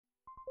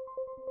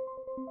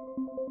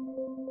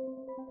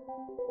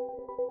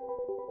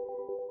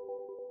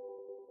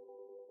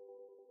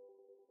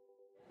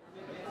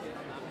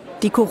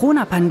Die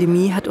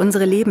Corona-Pandemie hat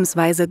unsere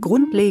Lebensweise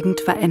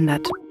grundlegend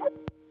verändert.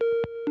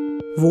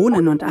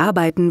 Wohnen und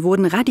Arbeiten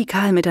wurden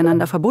radikal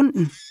miteinander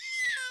verbunden.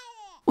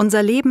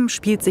 Unser Leben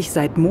spielt sich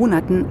seit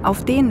Monaten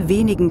auf den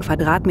wenigen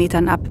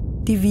Quadratmetern ab,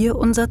 die wir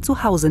unser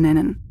Zuhause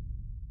nennen.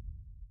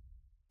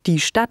 Die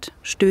Stadt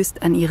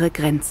stößt an ihre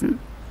Grenzen.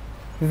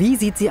 Wie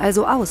sieht sie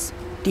also aus,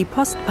 die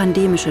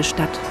postpandemische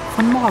Stadt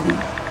von morgen?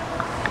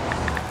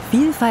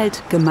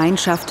 Vielfalt,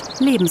 Gemeinschaft,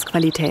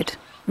 Lebensqualität.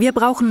 Wir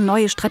brauchen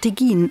neue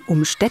Strategien,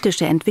 um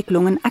städtische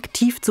Entwicklungen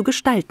aktiv zu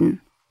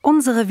gestalten.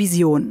 Unsere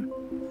Vision.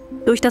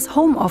 Durch das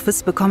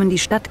Homeoffice bekommen die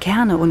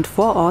Stadtkerne und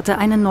Vororte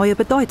eine neue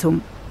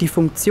Bedeutung. Die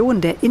Funktion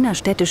der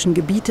innerstädtischen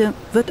Gebiete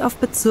wird auf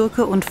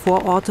Bezirke und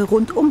Vororte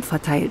rundum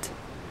verteilt.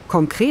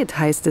 Konkret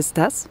heißt es,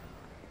 dass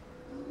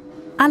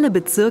alle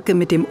Bezirke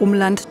mit dem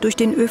Umland durch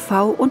den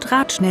ÖV und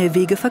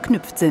Radschnellwege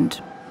verknüpft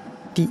sind.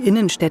 Die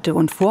Innenstädte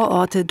und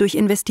Vororte durch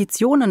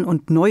Investitionen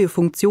und neue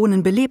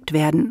Funktionen belebt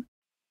werden.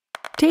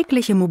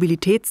 Tägliche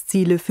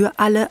Mobilitätsziele für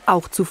alle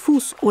auch zu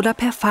Fuß oder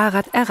per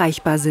Fahrrad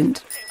erreichbar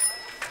sind.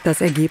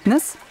 Das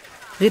Ergebnis?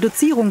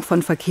 Reduzierung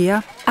von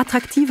Verkehr,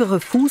 attraktivere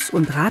Fuß-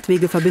 und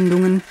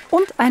Radwegeverbindungen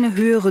und eine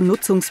höhere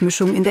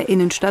Nutzungsmischung in der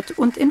Innenstadt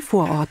und in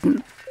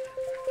Vororten.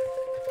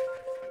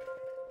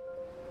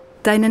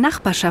 Deine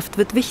Nachbarschaft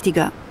wird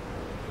wichtiger.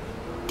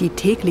 Die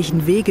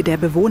täglichen Wege der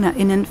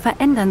BewohnerInnen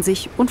verändern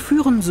sich und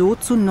führen so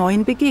zu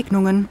neuen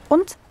Begegnungen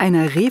und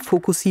einer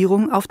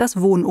Refokussierung auf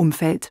das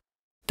Wohnumfeld.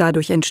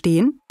 Dadurch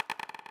entstehen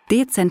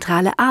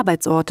dezentrale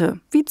Arbeitsorte,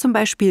 wie zum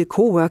Beispiel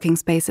Coworking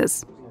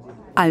Spaces,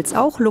 als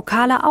auch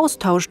lokaler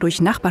Austausch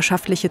durch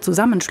nachbarschaftliche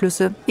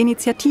Zusammenschlüsse,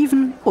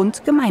 Initiativen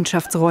und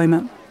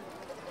Gemeinschaftsräume.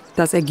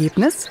 Das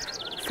Ergebnis?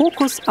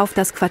 Fokus auf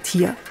das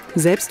Quartier,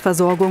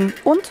 Selbstversorgung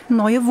und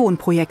neue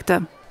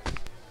Wohnprojekte.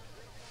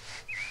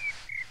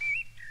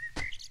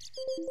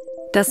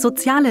 Das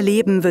soziale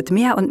Leben wird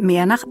mehr und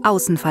mehr nach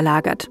außen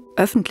verlagert.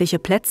 Öffentliche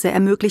Plätze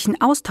ermöglichen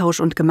Austausch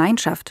und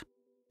Gemeinschaft.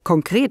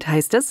 Konkret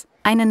heißt es,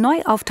 eine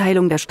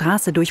Neuaufteilung der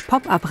Straße durch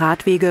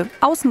Pop-up-Radwege,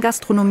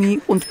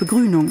 Außengastronomie und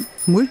Begrünung,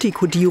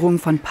 Multikodierung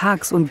von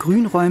Parks und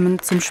Grünräumen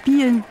zum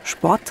Spielen,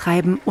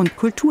 Sporttreiben und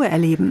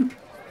Kulturerleben.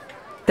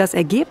 Das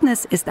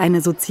Ergebnis ist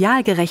eine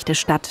sozial gerechte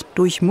Stadt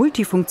durch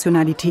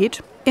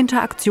Multifunktionalität,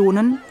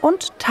 Interaktionen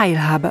und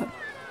Teilhabe.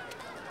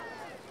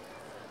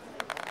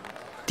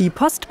 Die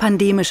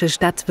postpandemische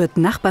Stadt wird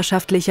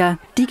nachbarschaftlicher,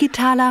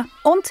 digitaler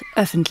und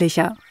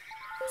öffentlicher.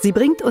 Sie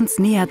bringt uns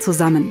näher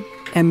zusammen,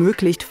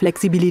 ermöglicht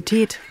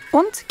Flexibilität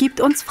und gibt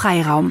uns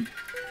Freiraum.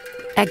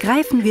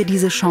 Ergreifen wir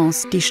diese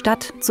Chance, die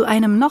Stadt zu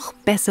einem noch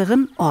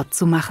besseren Ort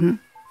zu machen.